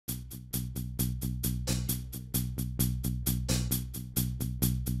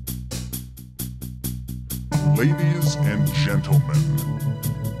Ladies and gentlemen,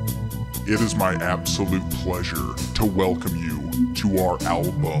 it is my absolute pleasure to welcome you to our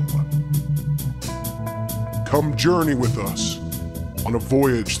album. Come journey with us on a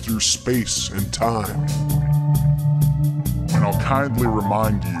voyage through space and time. And I'll kindly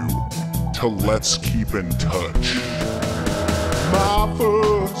remind you to let's keep in touch. My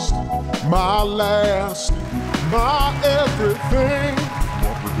first, my last, my everything.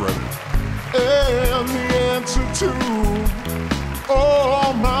 Won't regret it. And the answer to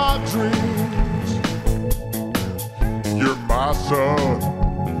all my dreams. You're my sun,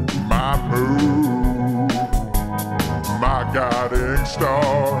 my moon, my guiding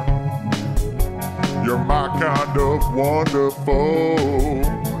star. You're my kind of wonderful.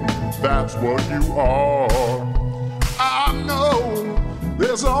 That's what you are. I know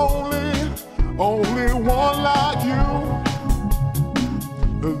there's only one like you.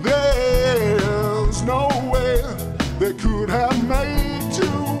 There's no way they could have made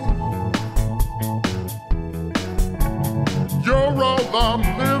two. You're all I'm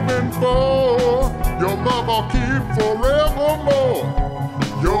living for. Your love I'll keep forevermore.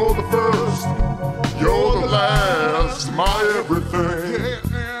 You're the first, you're the last, my everything.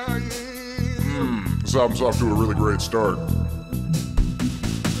 This album's off to a really great start.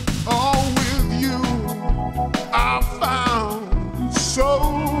 All with you, I found so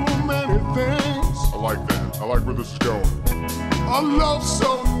many things. I like that. I like where this is going. A love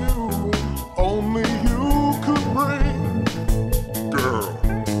so new, only you could bring. Girl,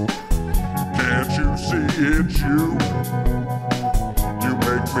 can't you see it's you? You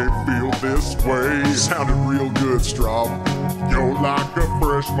make me feel this way. Sounded real good, Straub. You're like a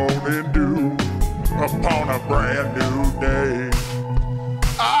fresh morning dew upon a brand new day.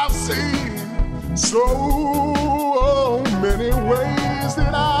 I've seen so many ways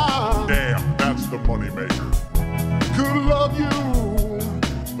that I, damn, that's the moneymaker, could love you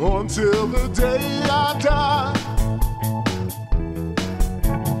until the day I die.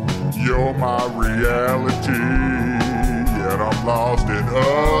 You're my reality, yet I'm lost in us.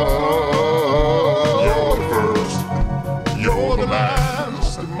 You're the first, you're the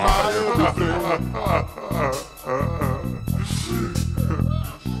last, my everything.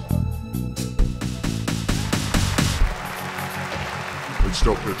 It's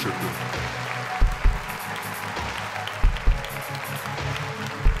still pitch shifted.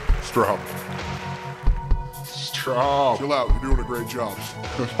 Straub. Chill out, you're doing a great job.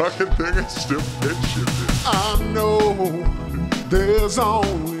 The fucking thing is still pitch shifted. I know there's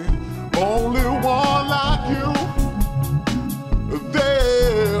only one like you.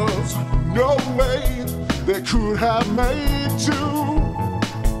 There's no way they could have made two.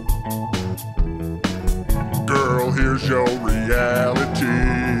 Girl, here's your reality.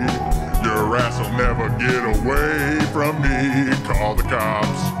 Your ass will never get away from me. Call the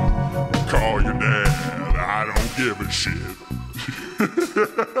cops, call your dad. I don't give a shit.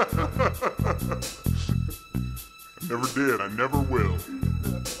 I never did, I never will.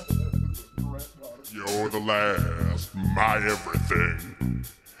 You're the last, my everything.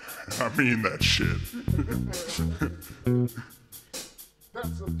 I mean that shit.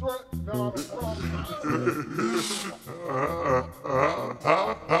 That's a threat, not a problem.